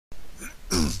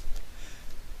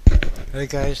Hey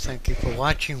guys, thank you for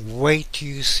watching. Wait till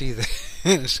you see this.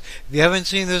 If you haven't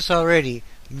seen this already,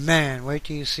 man, wait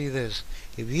till you see this.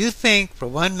 If you think for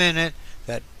 1 minute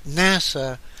that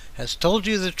NASA has told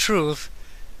you the truth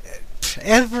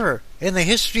ever in the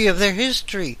history of their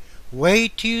history,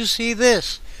 wait till you see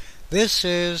this. This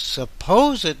is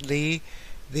supposedly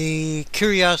the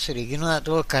Curiosity. You know that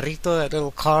little carrito, that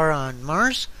little car on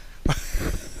Mars?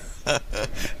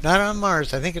 Not on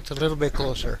Mars. I think it's a little bit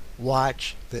closer.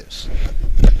 Watch this.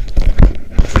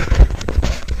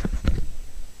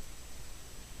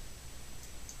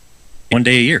 One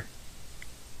day a year.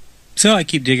 So I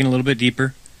keep digging a little bit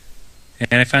deeper,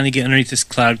 and I finally get underneath this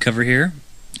cloud cover here,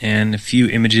 and a few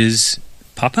images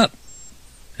pop up.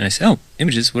 And I say, oh,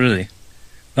 images, what are they?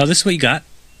 Well, this is what you got,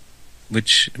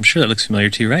 which I'm sure that looks familiar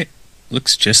to you, right?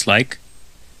 Looks just like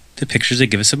the pictures they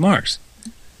give us of Mars.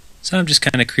 So I'm just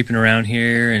kind of creeping around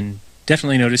here and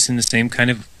definitely noticing the same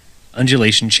kind of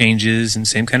undulation changes and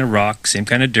same kind of rock, same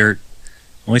kind of dirt.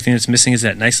 Only thing that's missing is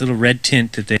that nice little red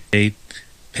tint that they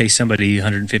pay somebody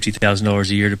 $150,000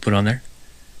 a year to put on there.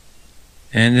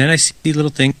 And then I see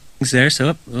little things there.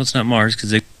 So, well, it's not Mars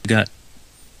because they got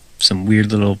some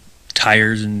weird little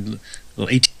tires and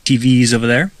little ATVs over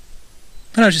there.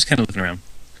 But I was just kind of looking around,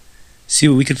 see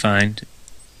what we could find.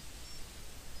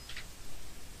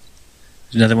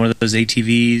 There's another one of those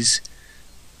ATVs,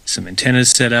 some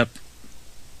antennas set up.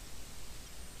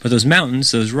 But those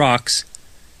mountains, those rocks,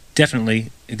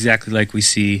 definitely exactly like we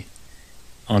see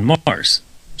on Mars.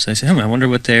 So I said, I wonder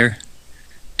what they're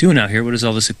doing out here. What is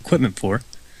all this equipment for?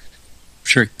 I'm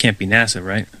sure it can't be NASA,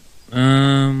 right?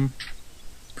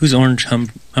 Whose orange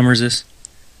Hummer is this?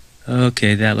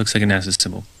 Okay, that looks like a NASA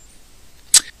symbol.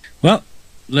 Well,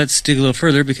 let's dig a little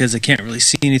further because I can't really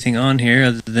see anything on here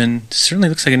other than certainly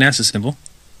looks like a NASA symbol.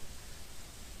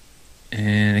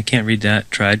 And I can't read that.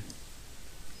 Tried.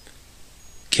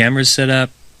 Cameras set up,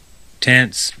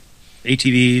 tents,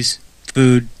 ATVs,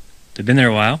 food. They've been there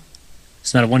a while.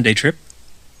 It's not a one-day trip.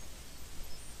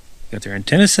 Got their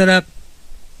antennas set up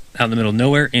out in the middle of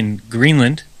nowhere in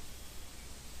Greenland.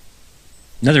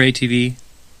 Another ATV,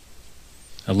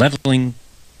 a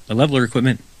leveler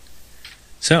equipment.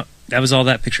 So that was all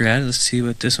that picture had. Let's see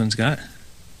what this one's got.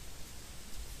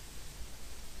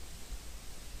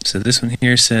 So this one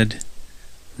here said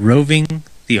roving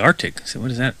the Arctic. So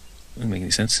what is that? Doesn't make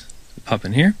any sense. Pop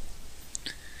in here.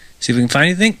 See if we can find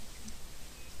anything.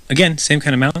 Again, same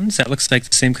kind of mountains. That looks like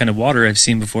the same kind of water I've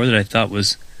seen before that I thought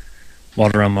was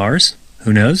water on Mars.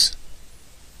 Who knows?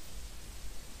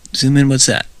 Zoom in. What's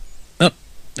that? Oh,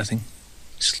 nothing.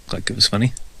 Just looked like it was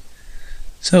funny.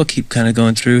 So I'll keep kind of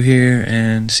going through here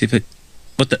and see if it...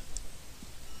 What the...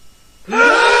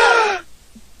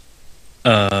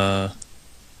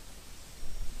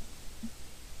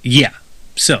 Yeah.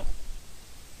 So.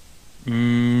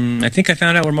 I think I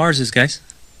found out where Mars is, guys.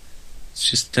 It's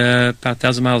just about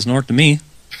 1,000 miles north of me.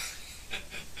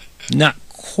 Not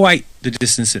quite the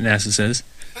distance that NASA says.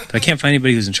 But I can't find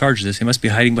anybody who's in charge of this. They must be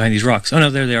hiding behind these rocks. Oh no,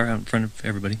 there they are out in front of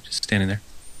everybody. Just standing there.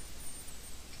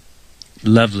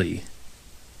 Lovely.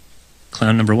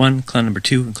 Clown number 1, clown number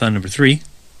 2, and clown number 3.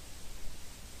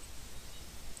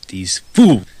 These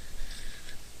fools.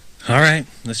 Alright,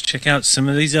 let's check out some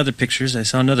of these other pictures. I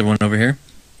saw another one over here.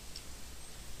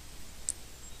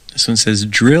 This one says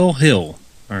Drill Hill.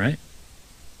 Alright.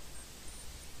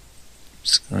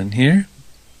 Just go in here.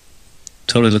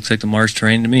 Totally looks like the Mars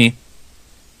terrain to me.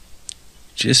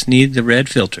 Just need the red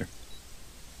filter.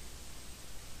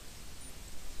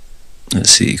 Let's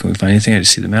see, can we find anything? I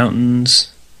just see the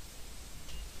mountains.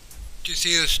 Do you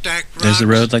see the stacked rocks? There's the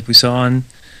road like we saw on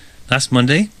last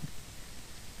Monday.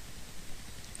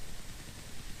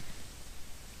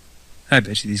 I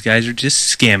bet you these guys are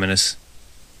just scamming us.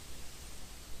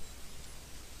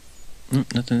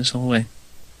 Nothing this whole way.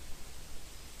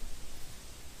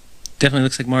 Definitely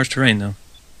looks like Mars terrain, though.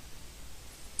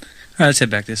 Alright, let's head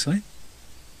back this way.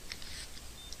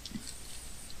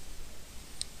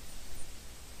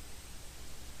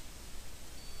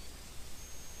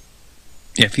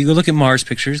 Yeah, if you go look at Mars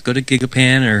pictures, go to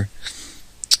Gigapan or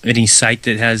any site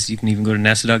that has, you can even go to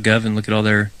nasa.gov and look at all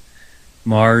their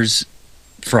Mars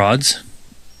frauds.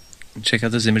 And check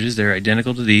out those images. They're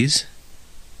identical to these.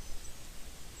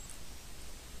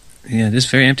 Yeah, this is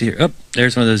very empty here. Oh,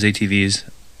 there's one of those ATVs.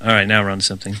 Alright, now we're on to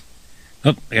something.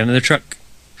 Oh, I got another truck.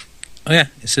 Oh yeah,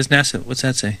 it says NASA. What's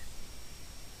that say?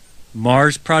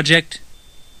 Mars Project?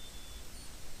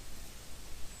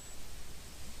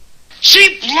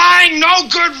 Cheap, lying, no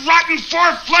good, rotten,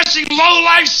 four-flushing,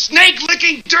 low-life,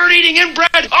 snake-licking, dirt-eating,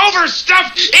 inbred,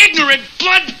 overstuffed, ignorant,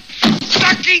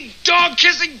 blood-sucking,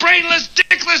 dog-kissing, brainless,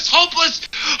 dickless, hopeless,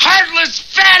 heartless,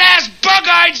 fat-ass,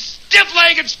 bug-eyed,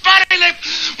 stiff-legged,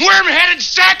 spotty-lipped, worm-headed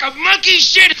sack of monkey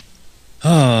shit.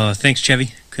 Oh, thanks,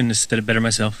 Chevy. Couldn't have said it better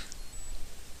myself.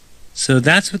 So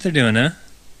that's what they're doing, huh?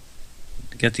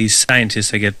 Got these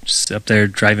scientists, I guess, up there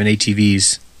driving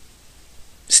ATVs,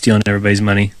 stealing everybody's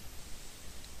money,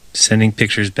 sending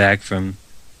pictures back from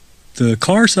the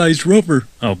car-sized rover.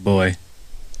 Oh, boy.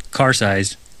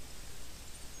 Car-sized.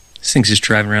 This thing's just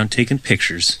driving around taking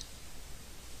pictures.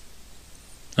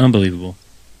 Unbelievable.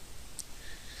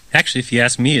 Actually, if you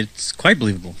ask me, it's quite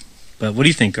believable. But what do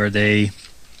you think? Are they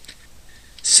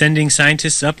sending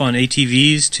scientists up on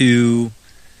ATVs to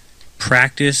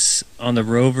practice on the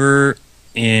rover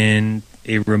in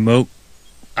a remote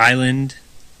island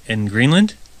in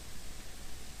Greenland?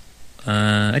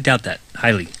 I doubt that,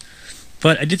 highly.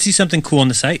 But I did see something cool on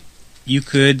the site. You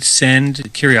could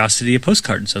send Curiosity a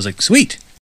postcard. So I was like, sweet.